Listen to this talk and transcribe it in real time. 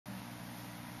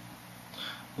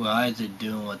Well, I ain't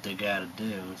doing what they gotta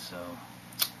do, so.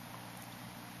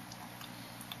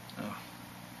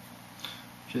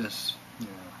 Just, you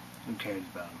know, who cares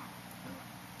about them?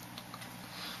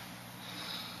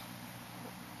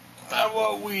 That's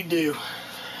what we do.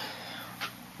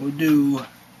 We do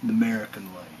the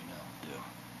American way, you know.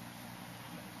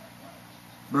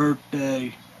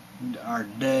 Birthday, our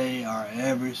day, our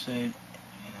everything,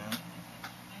 you know.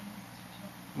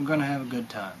 We're gonna have a good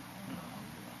time. You know.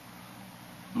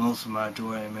 Most of my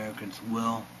majority Americans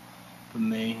will, but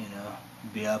me, you know,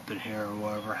 be up in here or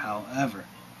whatever, however.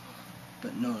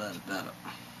 But know that about it.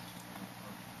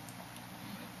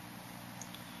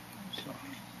 So.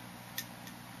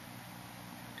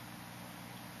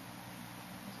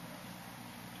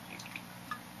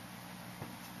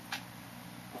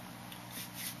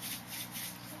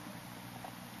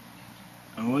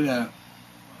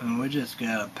 And we just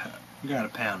got a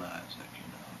pound Isaac,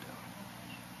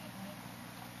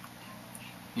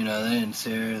 you know. They in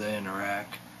Syria, they in Iraq,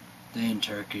 they in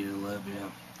Turkey,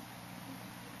 Libya.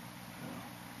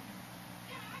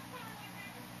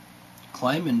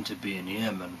 Claiming to be in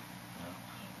Yemen.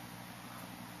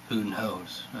 Who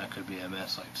knows? That could be a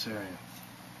mess like Syria.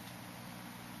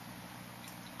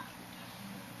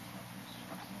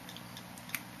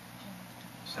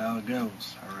 That's how it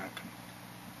goes, I reckon.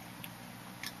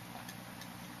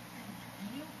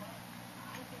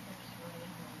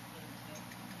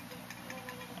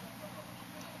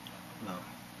 No.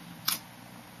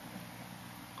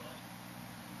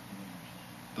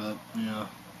 But, you know,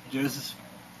 just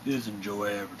enjoy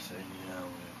everything, you know.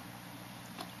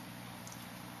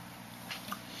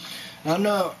 I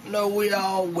know we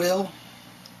all will.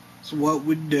 It's what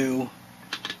we do.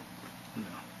 You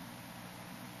know.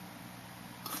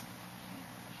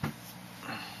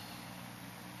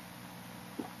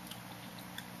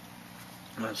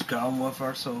 Let's go on with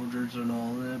our soldiers and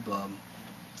all that,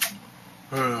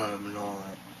 and all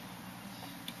that.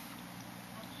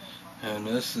 And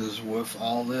this is with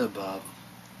all the above,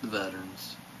 the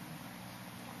veterans.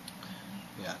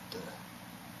 You got the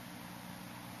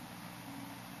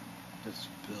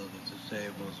disabilities,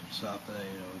 disables, and stuff that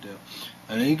you know do.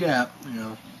 And then you got, you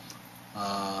know,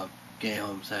 gay,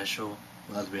 homosexual,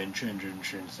 lesbian, transgender,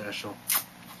 transsexual.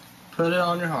 Put it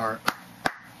on your heart.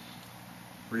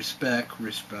 Respect,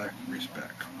 respect,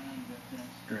 respect.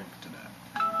 Drink to that.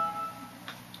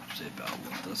 Let's see about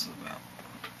what this is about.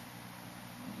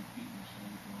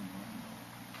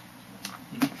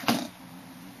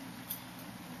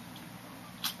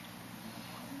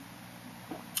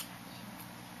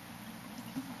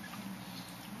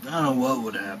 I don't know what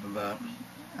would happen, but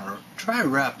I'll try to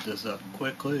wrap this up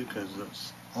quickly because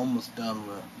it's almost done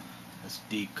with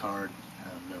SD card. I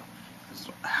don't know. It's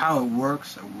how it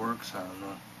works, I don't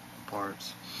know.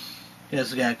 Parts.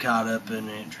 Yes, I got caught up in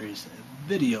entries,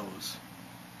 videos.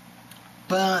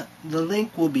 But the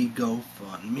link will be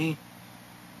GoFundMe.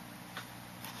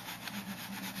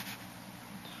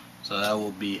 So that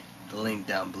will be the link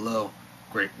down below.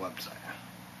 Great website.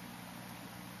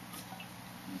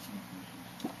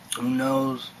 Who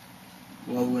knows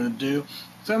what we're going to do.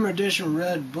 Summer edition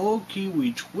Red Bull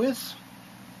Kiwi Twist.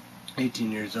 18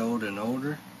 years old and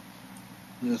older.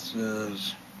 This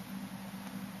is,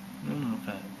 I don't know if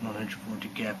that 140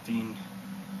 caffeine.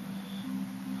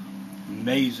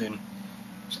 Amazing.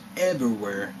 It's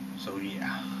everywhere. So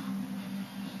yeah.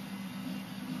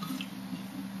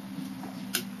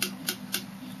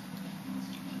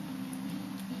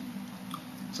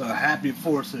 So happy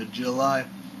 4th of July.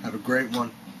 Have a great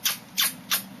one.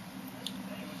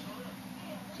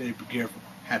 Stay careful.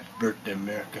 Happy birthday,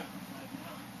 America.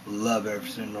 Love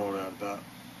everything all that about.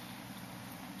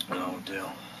 Oh,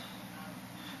 deal.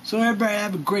 So everybody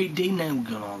have a great day. Now we're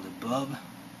going all the above.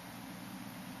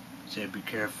 Say be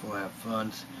careful, have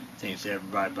fun. Thanks to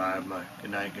everybody. Bye. Bye. Good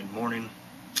night, good morning.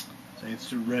 Thanks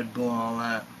to Red Bull and all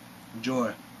that.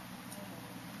 Enjoy.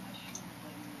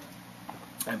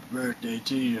 Happy birthday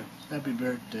to you. Happy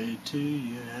birthday to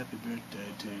you. Happy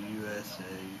birthday to USA,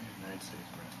 United States.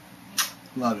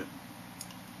 Love it.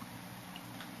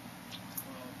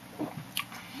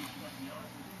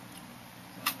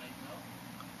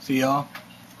 See y'all.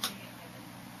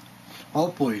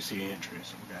 Hopefully you see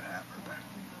entries. We gotta have her back.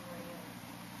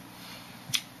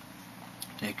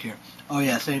 Take care. Oh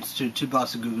yeah, thanks to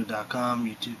twobossofgoogle.com,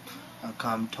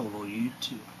 youtube.com, total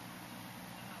YouTube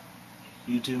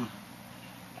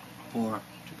for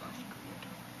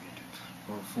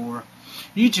for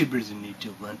YouTubers in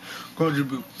YouTube land.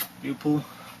 Contribute people,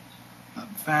 my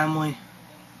family,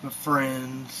 my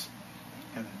friends,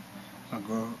 my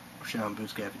girl Sean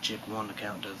Boots got a chick one to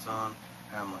count us on.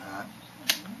 I'm hot.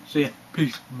 See ya.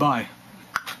 Peace. Bye.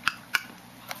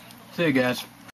 See you guys.